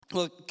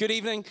Well, good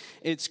evening.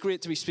 It's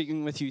great to be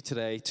speaking with you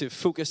today to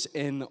focus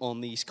in on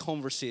these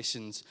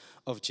conversations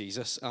of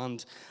Jesus.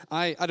 And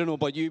I don't know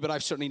about you, but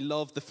I've certainly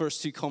loved the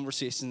first two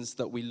conversations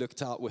that we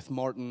looked at with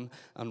Martin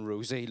and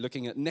Rosie,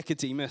 looking at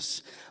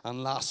Nicodemus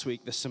and last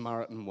week the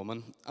Samaritan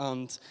woman.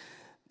 And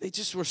they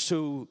just were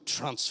so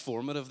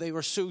transformative. They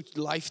were so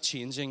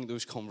life-changing,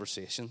 those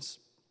conversations.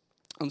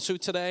 And so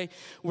today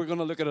we're going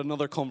to look at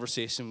another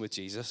conversation with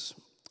Jesus.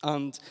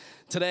 And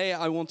today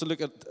I want to look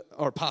at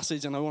our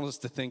passage and I want us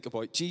to think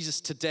about Jesus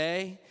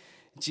today,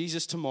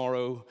 Jesus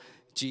tomorrow,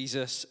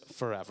 Jesus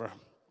forever.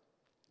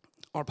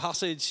 Our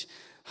passage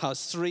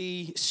has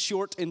three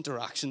short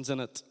interactions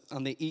in it,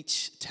 and they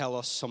each tell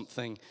us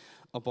something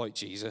about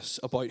Jesus,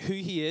 about who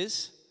he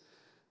is,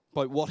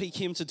 about what he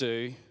came to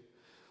do,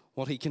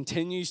 what he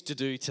continues to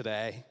do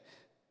today,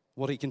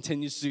 what he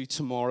continues to do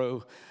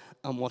tomorrow,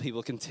 and what he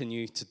will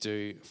continue to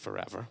do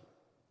forever.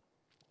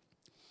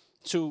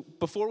 So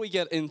before we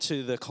get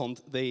into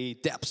the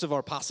depths of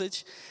our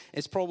passage,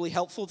 it's probably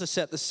helpful to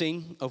set the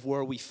scene of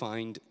where we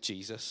find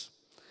Jesus.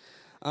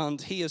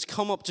 And he has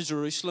come up to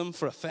Jerusalem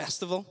for a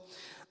festival,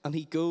 and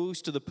he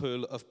goes to the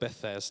pool of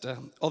Bethesda.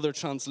 Other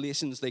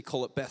translations, they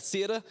call it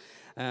Bethsaida,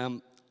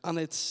 and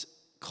it's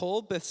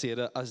called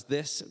Bethsaida as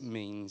this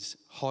means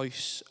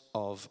house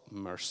of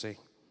mercy.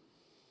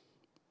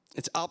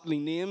 It's aptly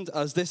named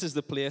as this is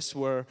the place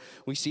where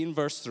we see in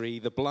verse 3,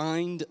 the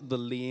blind, the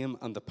lame,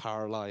 and the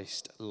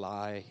paralyzed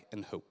lie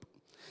in hope.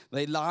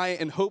 They lie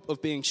in hope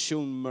of being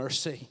shown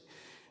mercy,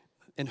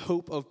 in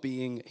hope of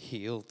being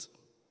healed.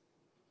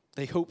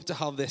 They hope to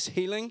have this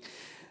healing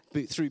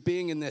through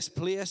being in this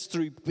place,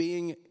 through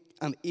being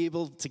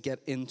able to get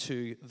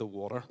into the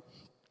water.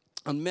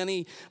 And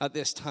many at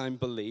this time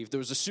believed. There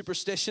was a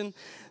superstition,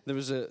 there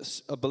was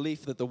a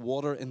belief that the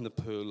water in the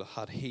pool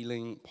had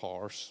healing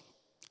powers.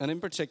 And in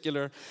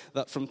particular,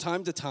 that from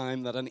time to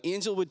time, that an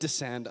angel would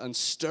descend and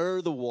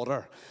stir the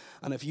water.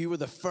 And if you were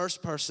the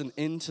first person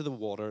into the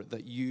water,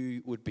 that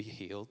you would be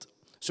healed.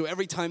 So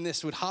every time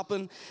this would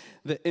happen,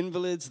 the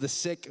invalids, the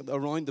sick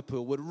around the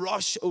pool would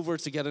rush over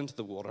to get into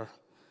the water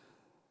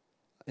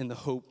in the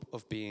hope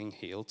of being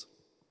healed.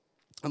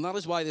 And that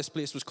is why this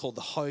place was called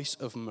the House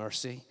of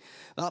Mercy.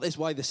 That is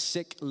why the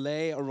sick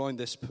lay around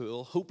this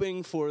pool,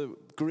 hoping for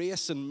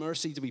grace and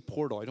mercy to be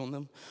poured out on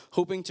them,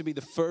 hoping to be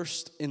the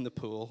first in the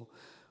pool,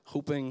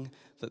 hoping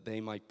that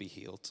they might be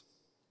healed.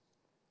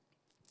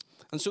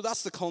 And so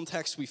that's the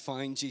context we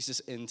find Jesus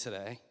in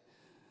today.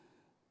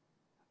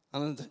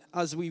 And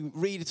as we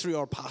read through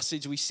our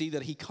passage, we see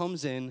that he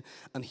comes in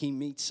and he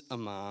meets a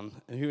man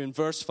who in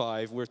verse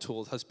 5, we're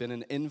told, has been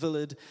an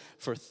invalid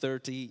for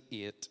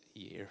 38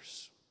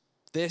 years.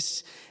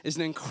 This is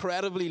an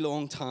incredibly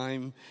long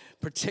time,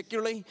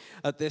 particularly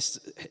at this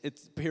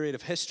period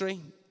of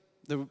history.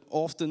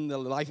 Often the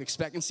life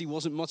expectancy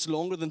wasn't much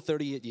longer than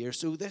 38 years.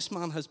 So this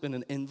man has been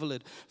an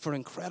invalid for an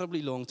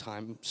incredibly long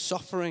time,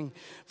 suffering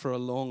for a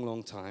long,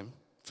 long time.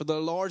 For the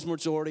large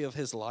majority of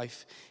his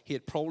life, he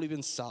had probably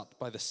been sat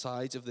by the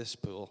sides of this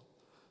pool,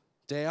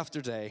 day after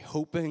day,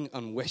 hoping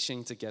and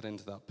wishing to get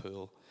into that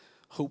pool,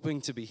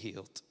 hoping to be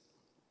healed.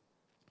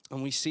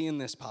 And we see in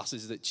this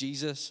passage that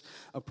Jesus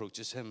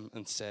approaches him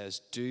and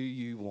says, "Do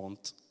you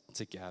want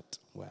to get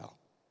well?"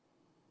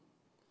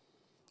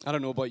 I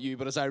don't know about you,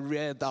 but as I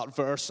read that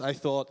verse, I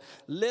thought,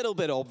 little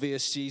bit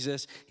obvious,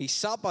 Jesus. He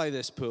sat by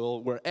this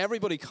pool where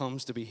everybody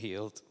comes to be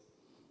healed.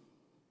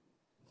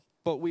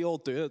 But we all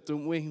do it,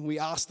 don't we? We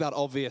ask that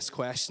obvious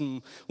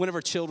question.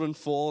 Whenever children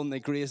fall and they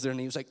graze their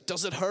knee, it's like,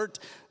 does it hurt?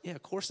 Yeah,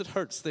 of course it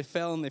hurts. They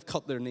fell and they've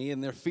cut their knee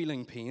and they're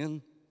feeling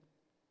pain.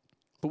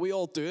 But we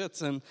all do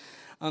it. And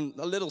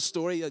a little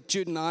story,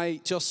 Jude and I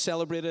just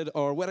celebrated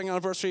our wedding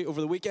anniversary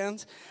over the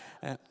weekend.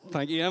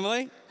 Thank you,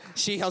 Emily.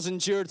 She has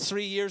endured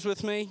 3 years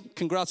with me.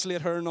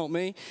 Congratulate her, not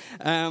me.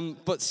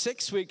 But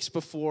 6 weeks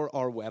before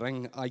our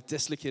wedding, I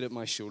dislocated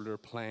my shoulder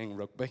playing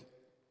rugby.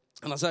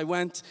 And as I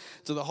went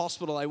to the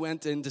hospital, I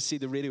went in to see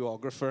the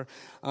radiographer.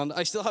 And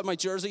I still had my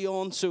jersey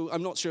on, so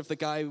I'm not sure if the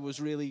guy was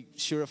really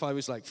sure if I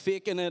was like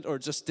faking it or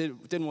just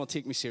didn't want to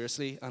take me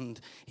seriously. And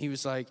he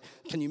was like,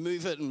 "Can you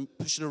move it and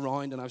push it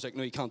around?" And I was like,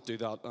 "No, you can't do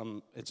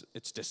that.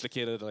 It's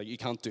dislocated. Like, you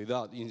can't do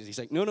that." He's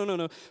like,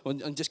 No.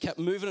 And just kept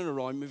moving it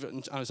around, move it.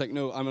 And I was like,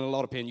 "No, I'm in a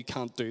lot of pain. You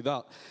can't do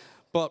that."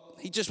 But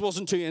he just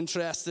wasn't too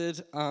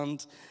interested.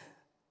 And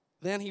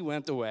then he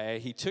went away.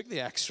 He took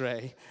the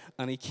x-ray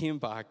and he came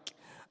back.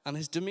 And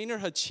his demeanor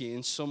had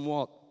changed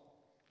somewhat.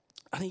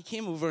 And he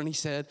came over and he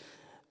said,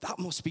 "That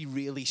must be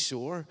really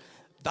sore.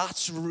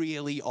 That's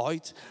really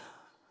out."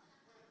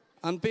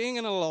 And being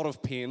in a lot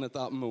of pain at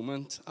that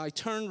moment, I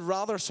turned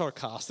rather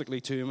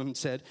sarcastically to him and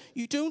said,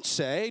 "You don't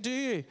say, do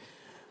you?"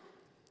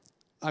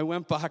 I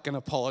went back and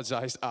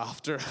apologized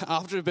after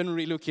I'd been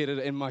relocated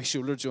in my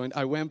shoulder joint.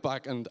 I went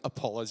back and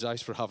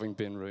apologized for having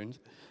been ruined.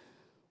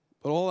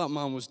 But all that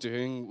man was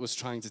doing was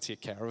trying to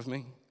take care of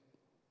me.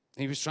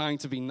 He was trying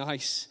to be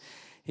nice.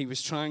 He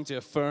was trying to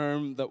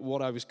affirm that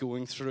what I was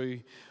going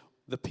through,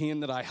 the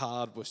pain that I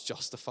had, was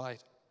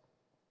justified.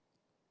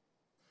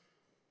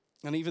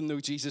 And even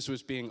though Jesus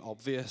was being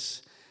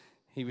obvious,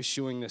 he was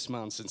showing this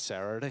man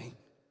sincerity.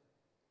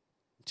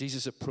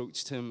 Jesus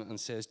approached him and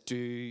says, "Do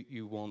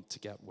you want to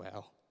get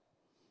well?"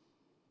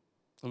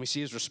 And we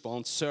see his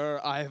response, "Sir,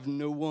 I have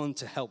no one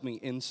to help me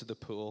into the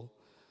pool.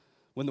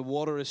 When the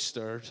water is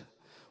stirred,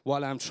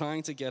 while I'm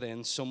trying to get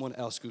in, someone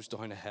else goes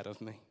down ahead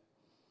of me."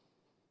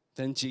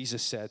 Then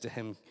Jesus said to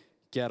him,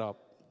 "Get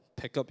up,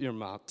 pick up your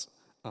mat,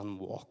 and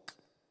walk."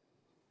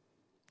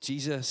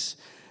 Jesus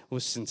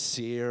was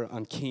sincere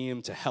and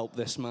came to help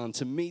this man,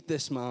 to meet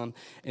this man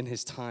in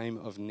his time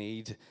of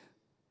need.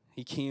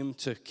 He came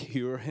to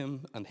cure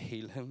him and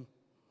heal him.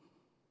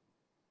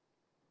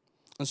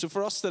 And so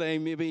for us today,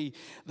 maybe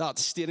that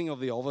stating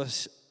of the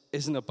obvious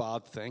isn't a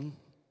bad thing.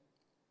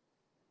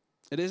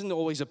 It isn't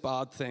always a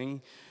bad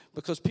thing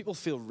because people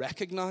feel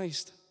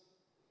recognized,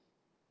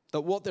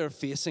 that what they're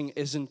facing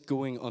isn't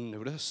going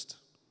unnoticed.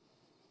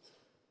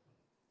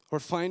 Or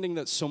finding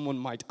that someone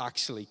might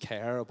actually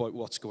care about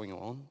what's going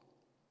on.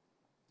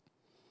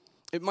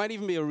 It might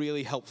even be a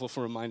really helpful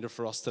reminder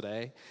for us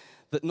today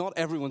that not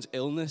everyone's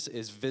illness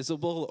is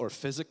visible or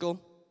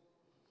physical.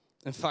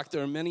 In fact,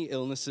 there are many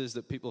illnesses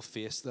that people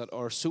face that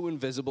are so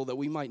invisible that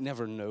we might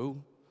never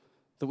know,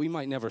 that we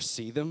might never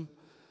see them,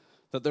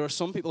 that there are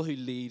some people who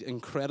lead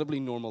incredibly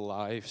normal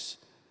lives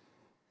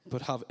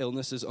but have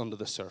illnesses under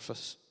the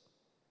surface.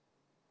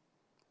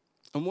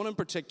 And one in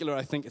particular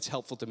I think it's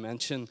helpful to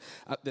mention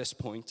at this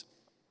point.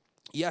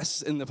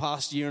 Yes, in the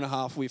past year and a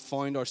half, we've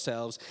found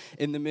ourselves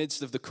in the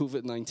midst of the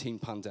COVID-19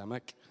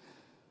 pandemic.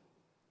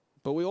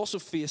 But we also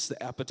face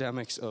the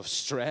epidemics of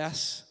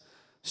stress,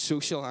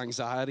 social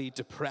anxiety,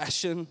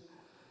 depression.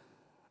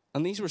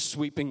 And these were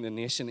sweeping the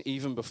nation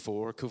even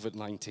before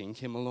COVID-19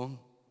 came along.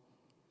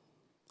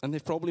 And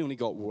they've probably only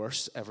got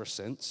worse ever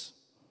since.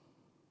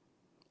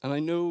 And I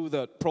know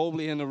that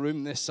probably in a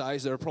room this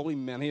size, there are probably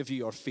many of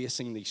you are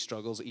facing these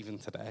struggles even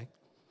today.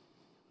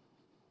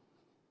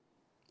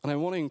 And I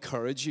want to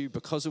encourage you,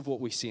 because of what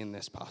we see in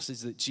this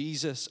passage, that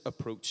Jesus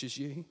approaches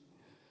you.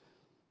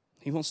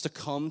 He wants to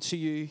come to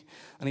you,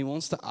 and he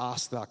wants to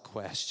ask that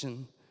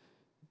question,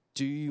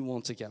 do you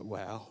want to get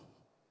well?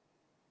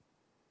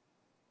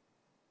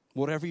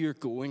 Whatever you're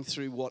going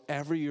through,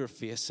 whatever you're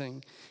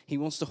facing, he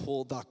wants to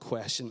hold that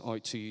question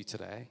out to you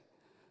today,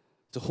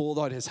 to hold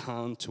out his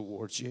hand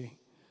towards you,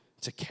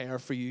 to care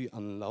for you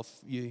and love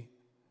you.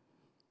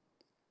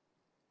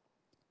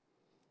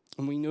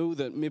 And we know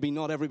that maybe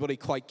not everybody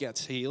quite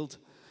gets healed.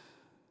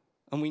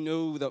 And we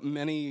know that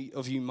many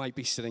of you might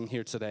be sitting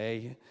here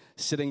today,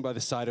 sitting by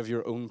the side of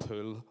your own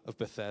pool of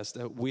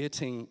Bethesda,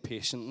 waiting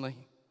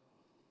patiently.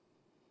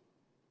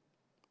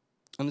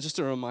 And just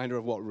a reminder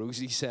of what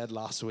Rosie said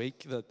last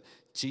week, that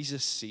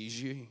Jesus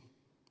sees you,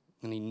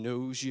 and he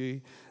knows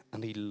you,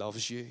 and he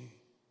loves you.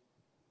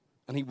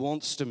 And he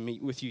wants to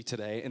meet with you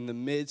today in the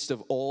midst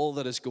of all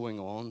that is going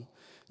on,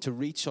 to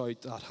reach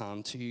out that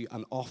hand to you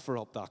and offer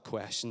up that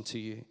question to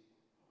you.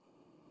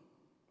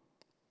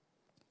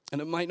 And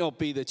it might not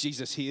be that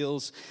Jesus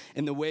heals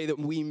in the way that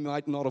we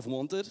might not have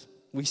wanted.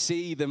 We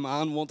see the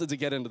man wanted to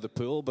get into the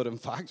pool, but in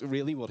fact,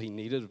 really what he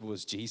needed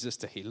was Jesus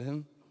to heal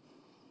him.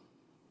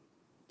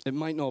 It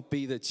might not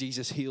be that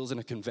Jesus heals in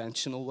a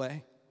conventional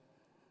way.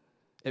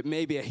 It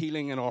may be a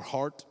healing in our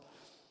heart,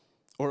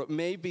 or it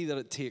may be that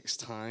it takes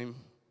time.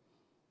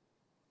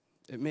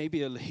 It may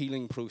be a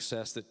healing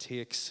process that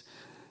takes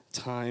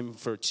time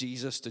for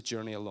Jesus to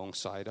journey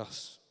alongside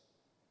us.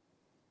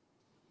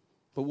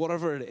 But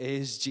whatever it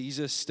is,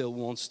 Jesus still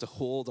wants to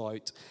hold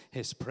out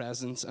his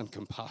presence and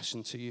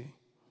compassion to you.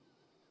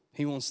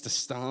 He wants to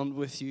stand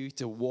with you,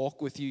 to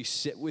walk with you,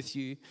 sit with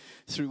you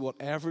through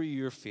whatever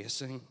you're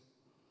facing.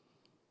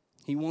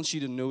 He wants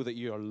you to know that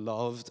you are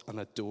loved and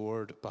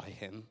adored by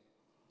him.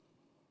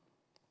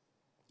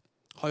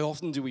 How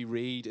often do we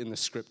read in the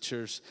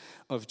scriptures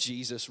of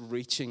Jesus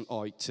reaching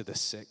out to the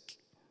sick?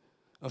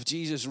 Of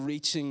Jesus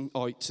reaching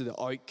out to the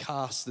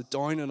outcasts, the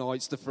down and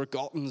outs, the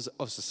forgottens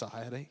of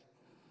society?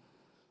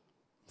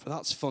 For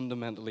that's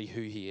fundamentally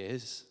who he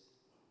is.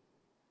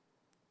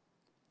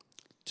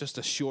 Just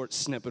a short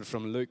snippet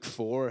from Luke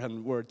 4,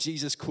 and where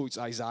Jesus quotes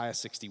Isaiah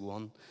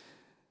 61.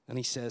 And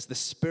he says, "The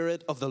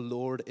Spirit of the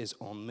Lord is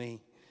on me,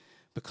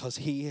 because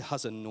he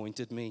has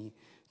anointed me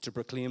to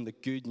proclaim the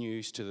good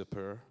news to the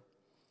poor.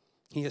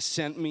 He has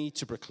sent me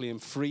to proclaim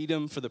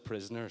freedom for the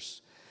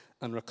prisoners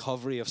and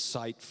recovery of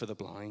sight for the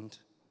blind,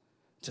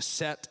 to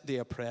set the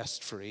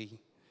oppressed free,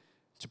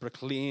 to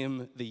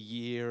proclaim the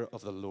year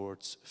of the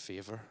Lord's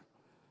favor."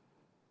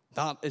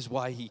 That is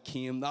why he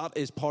came. That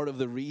is part of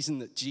the reason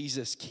that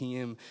Jesus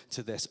came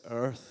to this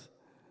earth.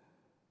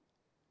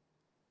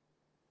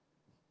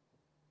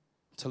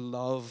 To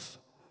love,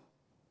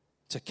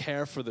 to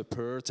care for the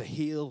poor, to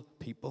heal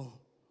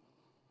people.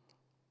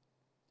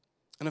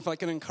 And if I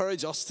can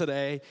encourage us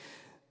today,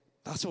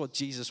 that's what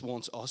Jesus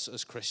wants us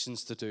as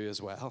Christians to do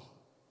as well.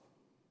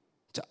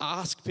 To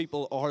ask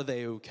people, are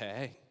they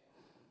okay?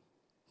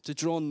 To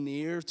draw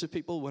near to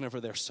people whenever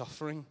they're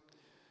suffering.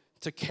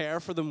 To care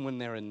for them when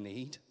they're in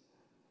need.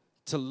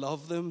 To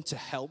love them, to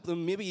help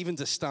them, maybe even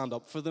to stand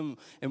up for them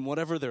in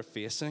whatever they're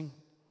facing.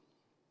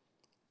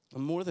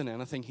 And more than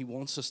anything, he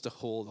wants us to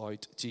hold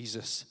out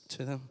Jesus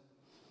to them.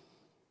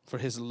 for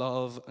his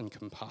love and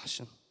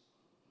compassion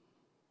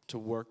to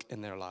work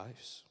in their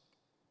lives.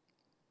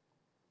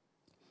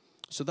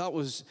 So that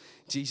was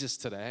Jesus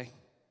today.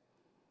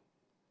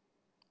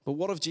 But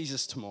what of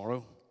Jesus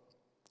tomorrow?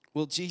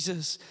 Well,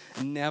 Jesus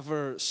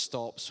never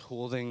stops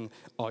holding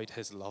out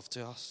his love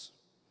to us.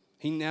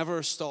 He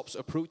never stops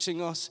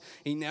approaching us.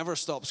 He never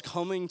stops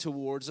coming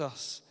towards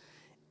us,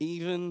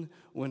 even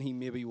when he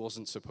maybe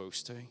wasn't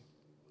supposed to.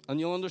 And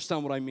you'll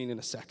understand what I mean in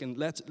a second.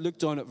 Let's look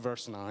down at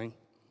verse 9.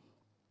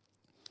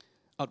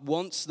 At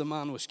once the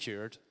man was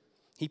cured.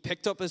 He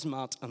picked up his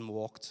mat and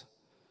walked.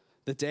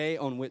 The day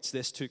on which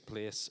this took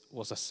place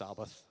was a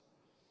Sabbath.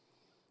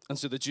 And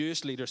so the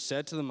Jewish leaders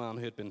said to the man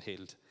who had been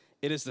healed,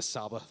 "It is the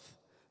Sabbath.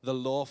 The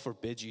law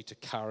forbids you to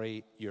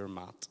carry your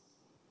mat."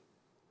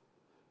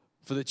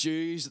 For the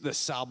Jews, the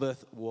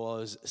Sabbath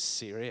was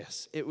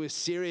serious. It was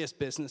serious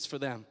business for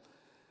them.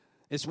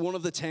 It's one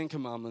of the 10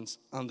 Commandments,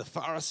 and the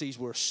Pharisees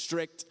were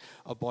strict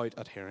about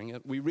adhering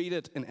it. We read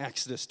it in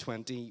Exodus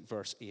 20,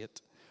 verse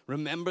 8.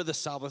 "Remember the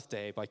Sabbath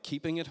day by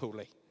keeping it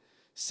holy.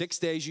 6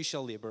 days you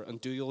shall labor and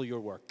do all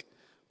your work,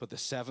 but the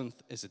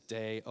seventh is a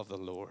day of the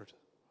Lord."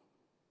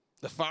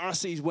 The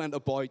Pharisees went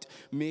about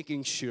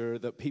making sure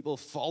that people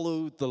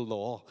followed the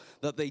law,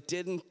 that they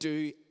didn't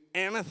do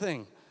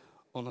anything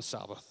on a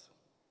Sabbath.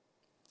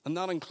 And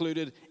that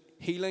included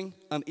healing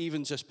and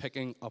even just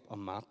picking up a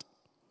mat.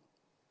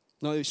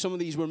 Now, some of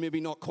these were maybe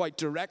not quite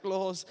direct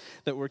laws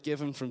that were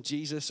given from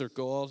Jesus or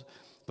God,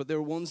 but they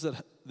were ones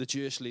that the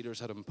Jewish leaders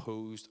had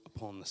imposed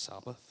upon the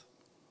Sabbath.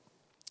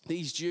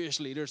 These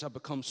Jewish leaders had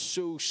become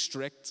so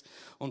strict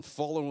on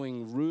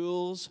following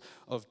rules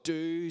of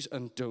do's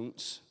and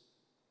don'ts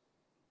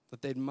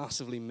that they'd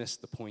massively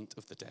missed the point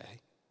of the day.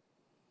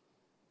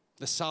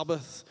 The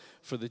Sabbath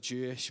for the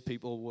Jewish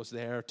people was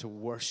there to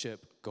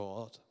worship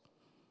God,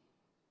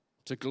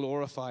 to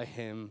glorify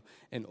him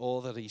in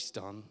all that he's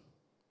done,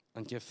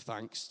 and give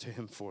thanks to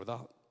him for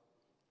that.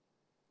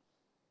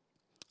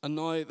 And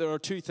now there are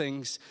two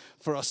things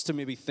for us to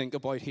maybe think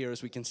about here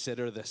as we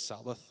consider this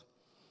Sabbath.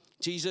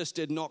 Jesus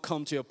did not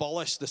come to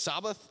abolish the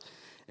Sabbath.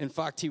 In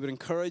fact, he would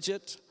encourage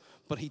it,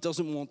 but he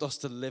doesn't want us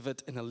to live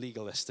it in a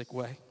legalistic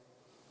way.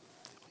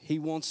 He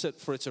wants it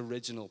for its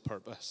original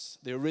purpose,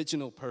 the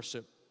original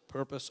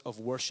purpose of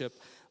worship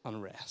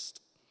and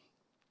rest.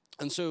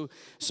 And so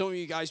some of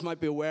you guys might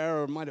be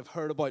aware or might have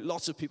heard about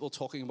lots of people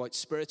talking about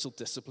spiritual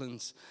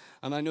disciplines.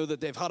 And I know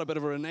that they've had a bit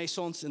of a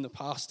renaissance in the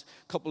past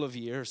couple of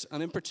years,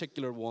 and in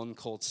particular one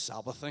called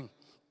Sabbathing.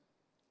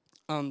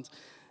 And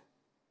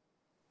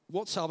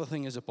what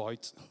Sabbathing is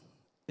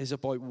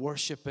about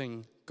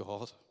worshiping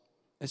God.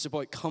 It's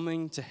about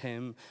coming to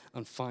him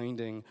and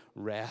finding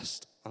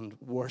rest and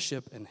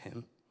worship in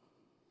him.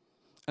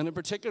 And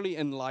particularly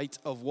in light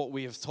of what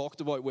we have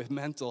talked about with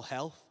mental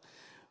health,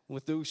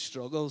 with those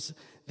struggles,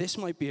 this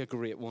might be a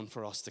great one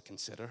for us to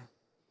consider.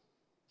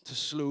 To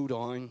slow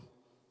down,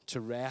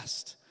 to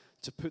rest,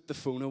 to put the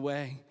phone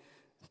away,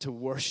 to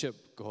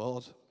worship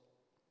God.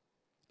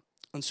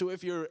 And so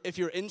if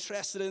you're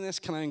interested in this,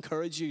 can I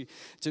encourage you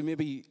to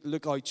maybe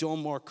look out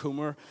John Mark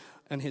Comer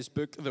and his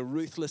book, The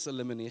Ruthless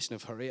Elimination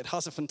of Hurry. It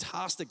has a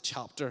fantastic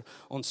chapter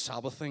on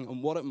Sabbathing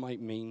and what it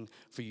might mean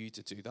for you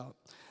to do that.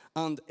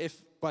 And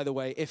by the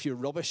way, if you're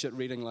rubbish at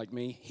reading like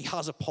me, he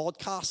has a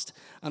podcast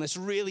and it's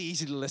really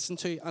easy to listen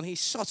to. And he's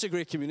such a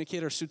great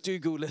communicator, so do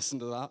go listen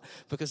to that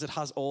because it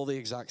has all the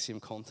exact same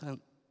content.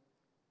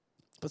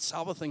 But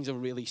Sabbathing's a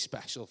really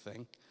special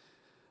thing.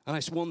 And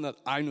it's one that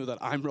I know that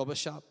I'm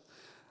rubbish at.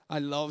 I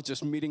love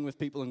just meeting with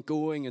people and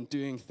going and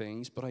doing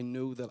things, but I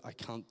know that I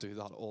can't do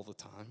that all the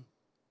time.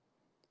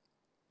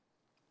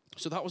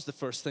 So that was the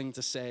first thing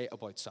to say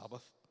about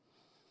Sabbath.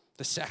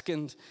 The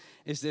second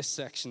is this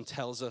section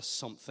tells us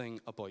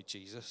something about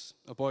Jesus,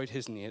 about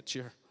his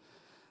nature.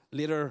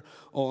 Later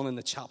on in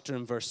the chapter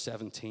in verse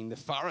 17, the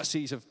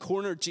Pharisees have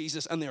cornered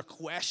Jesus and they're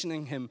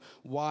questioning him,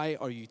 "Why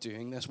are you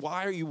doing this?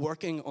 Why are you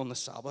working on the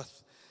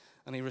Sabbath?"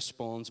 And he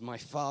responds, "My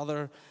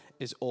Father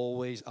is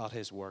always at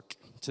his work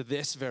to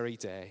this very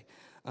day,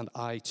 and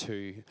I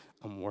too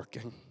am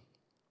working."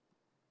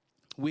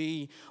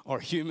 We are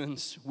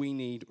humans, we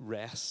need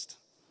rest.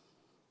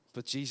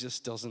 But Jesus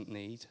doesn't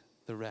need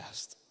the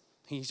rest.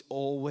 He's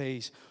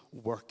always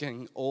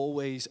working,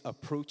 always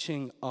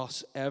approaching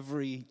us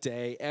every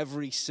day,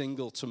 every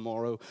single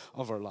tomorrow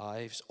of our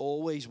lives,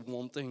 always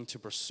wanting to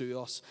pursue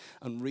us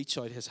and reach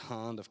out his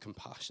hand of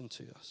compassion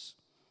to us.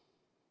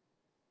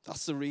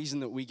 That's the reason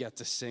that we get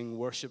to sing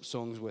worship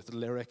songs with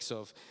lyrics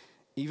of,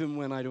 "Even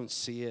when I don't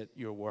see it,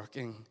 you're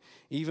working.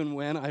 Even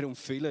when I don't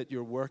feel it,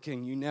 you're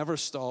working. You never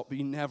stop.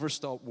 You never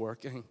stop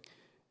working.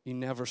 You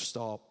never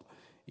stop.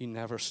 You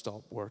never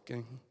stop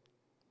working."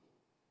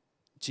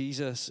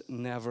 Jesus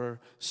never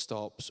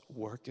stops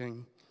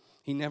working.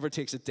 He never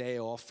takes a day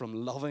off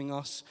from loving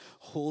us,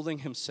 holding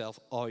himself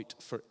out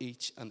for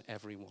each and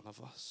every one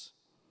of us.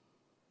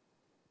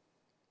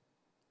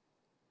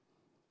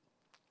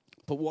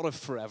 But what if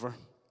forever?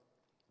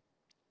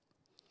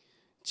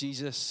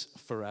 Jesus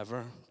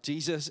forever.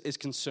 Jesus is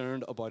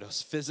concerned about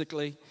us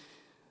physically,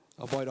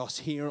 about us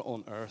here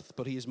on earth,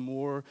 but he is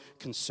more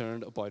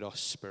concerned about us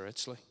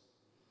spiritually.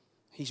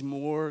 He's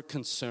more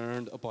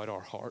concerned about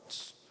our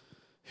hearts,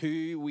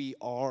 who we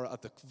are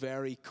at the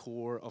very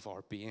core of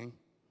our being.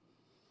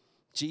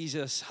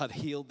 Jesus had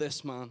healed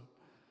this man,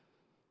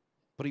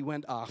 but he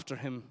went after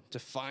him to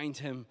find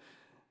him,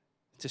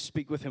 to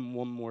speak with him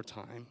one more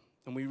time.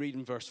 And we read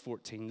in verse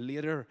 14,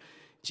 later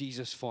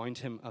Jesus found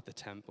him at the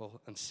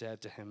temple and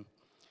said to him,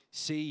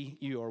 "See,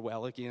 you are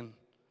well again.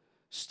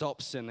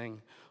 Stop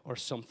sinning, or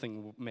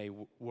something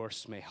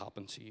worse may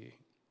happen to you."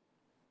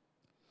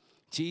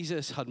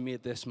 Jesus had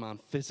made this man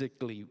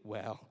physically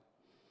well,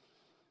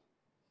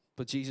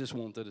 but Jesus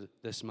wanted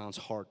this man's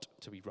heart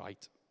to be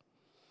right.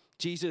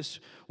 Jesus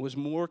was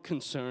more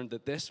concerned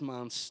that this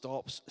man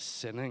stops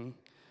sinning,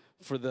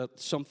 for that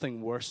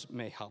something worse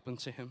may happen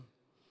to him.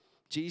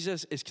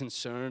 Jesus is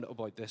concerned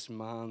about this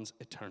man's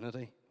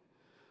eternity,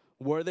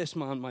 where this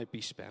man might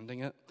be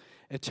spending it.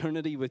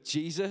 Eternity with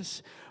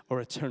Jesus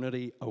or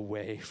eternity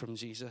away from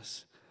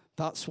Jesus.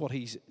 That's what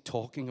he's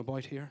talking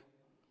about here.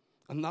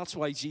 And that's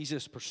why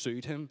Jesus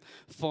pursued him,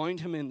 found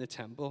him in the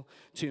temple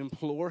to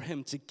implore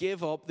him to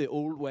give up the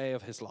old way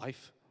of his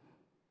life,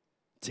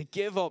 to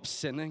give up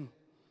sinning,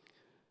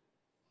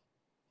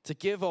 to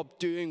give up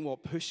doing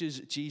what pushes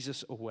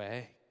Jesus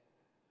away,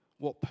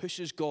 what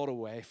pushes God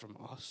away from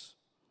us.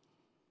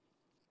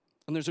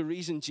 And there's a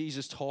reason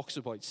Jesus talks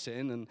about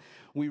sin, and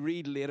we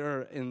read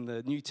later in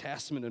the New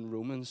Testament in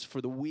Romans,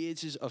 "For the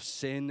wages of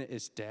sin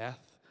is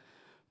death,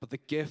 but the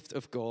gift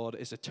of God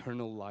is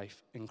eternal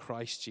life in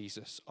Christ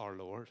Jesus our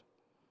Lord."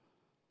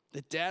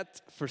 The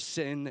debt for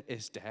sin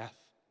is death,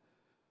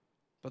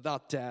 but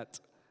that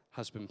debt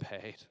has been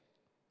paid.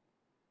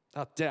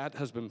 That debt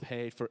has been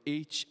paid for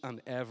each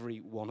and every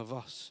one of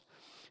us.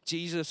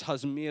 Jesus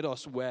has made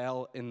us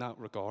well in that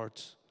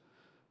regard.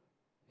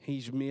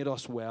 He's made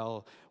us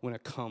well when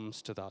it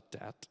comes to that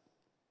debt.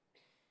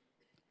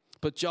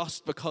 But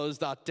just because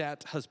that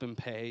debt has been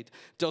paid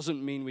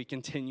doesn't mean we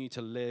continue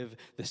to live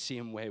the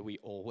same way we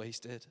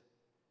always did.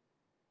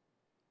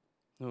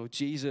 No,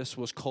 Jesus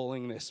was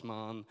calling this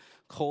man,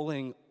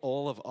 calling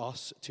all of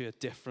us to a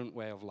different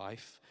way of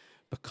life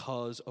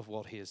because of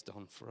what he has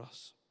done for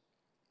us.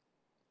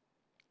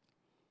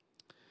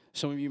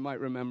 Some of you might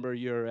remember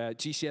your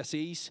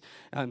GCSEs,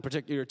 and in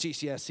particular your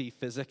GCSE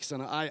physics.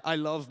 And I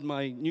loved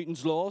my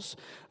Newton's laws,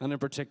 and in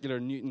particular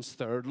Newton's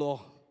third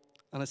law.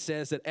 And it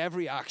says that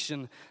every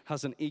action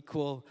has an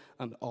equal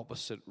and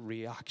opposite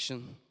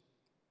reaction.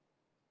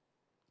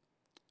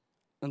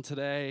 And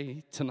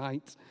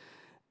tonight,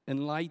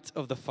 in light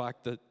of the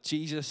fact that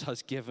Jesus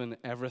has given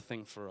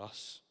everything for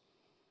us,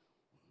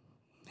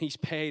 he's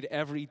paid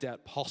every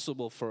debt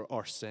possible for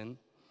our sin,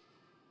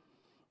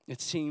 it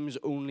seems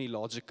only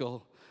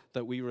logical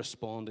that we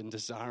respond in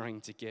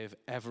desiring to give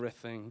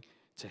everything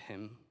to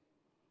him,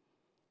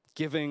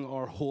 giving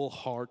our whole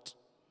heart,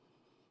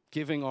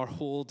 giving our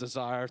whole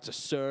desire to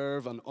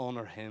serve and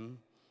honor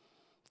him,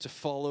 to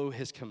follow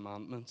his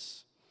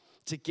commandments,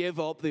 to give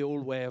up the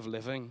old way of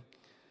living,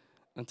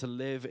 and to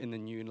live in the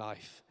new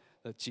life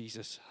that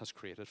Jesus has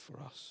created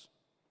for us.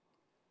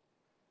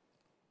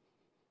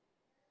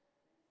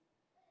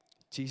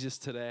 Jesus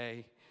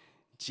today,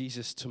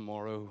 Jesus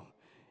tomorrow,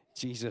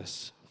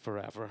 Jesus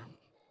forever.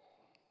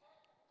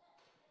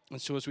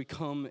 And so as we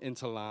come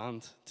into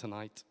land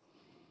tonight,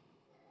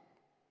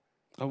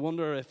 I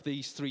wonder if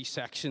these three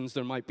sections,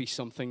 there might be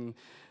something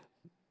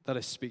that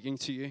is speaking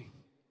to you.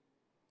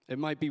 It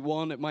might be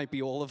one, it might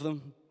be all of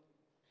them.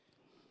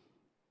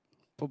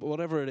 But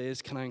whatever it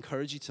is, can I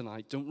encourage you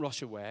tonight, don't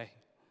rush away.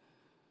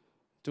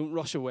 Don't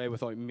rush away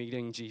without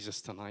meeting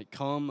Jesus tonight.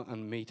 Come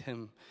and meet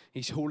him.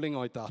 He's holding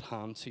out that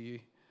hand to you.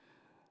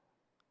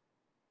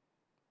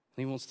 And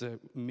he wants to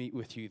meet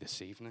with you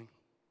this evening.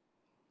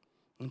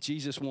 And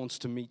Jesus wants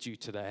to meet you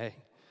today,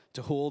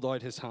 to hold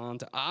out his hand,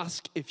 to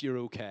ask if you're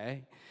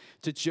okay,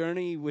 to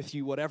journey with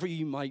you whatever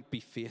you might be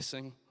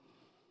facing,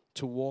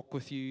 to walk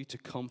with you, to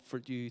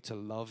comfort you, to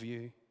love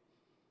you.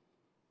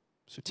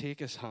 So take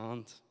his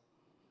hand.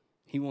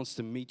 He wants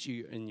to meet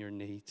you in your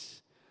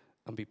needs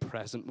and be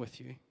present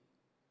with you.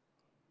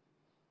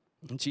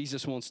 And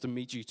Jesus wants to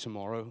meet you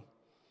tomorrow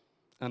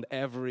and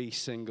every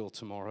single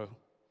tomorrow,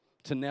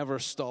 to never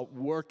stop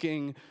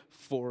working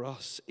for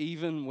us.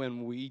 Even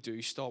when we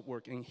do stop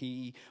working,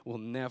 he will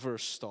never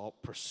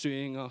stop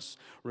pursuing us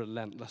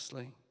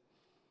relentlessly.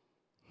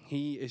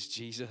 He is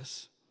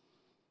Jesus.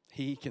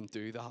 He can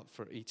do that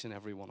for each and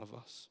every one of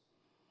us.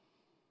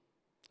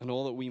 And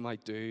all that we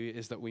might do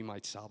is that we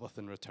might Sabbath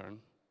in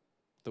return,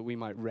 that we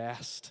might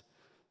rest,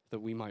 that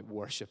we might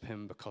worship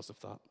him because of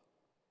that.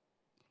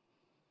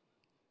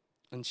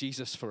 And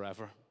Jesus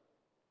forever.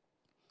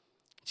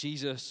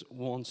 Jesus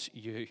wants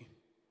you.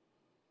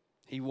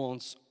 He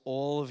wants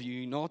all of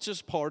you, not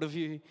just part of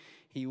you.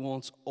 He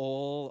wants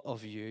all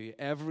of you,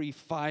 every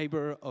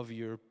fiber of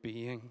your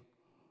being,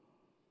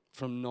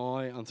 from now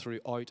and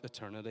throughout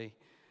eternity,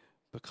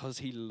 because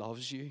he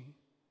loves you,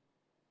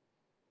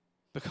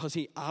 because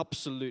he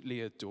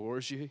absolutely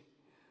adores you.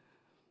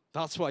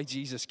 That's why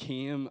Jesus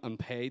came and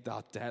paid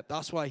that debt.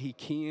 That's why he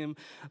came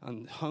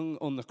and hung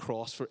on the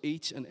cross for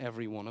each and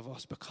every one of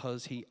us,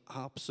 because he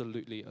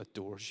absolutely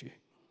adores you.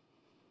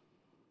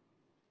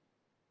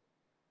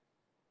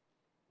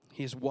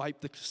 He has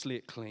wiped the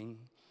slate clean,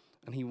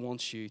 and he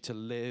wants you to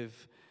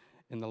live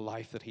in the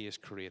life that he has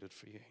created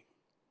for you.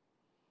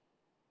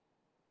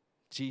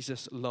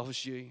 Jesus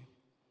loves you,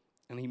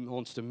 and he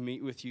wants to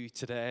meet with you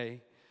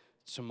today,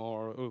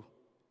 tomorrow,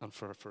 and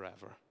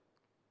forever.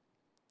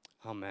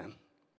 Amen.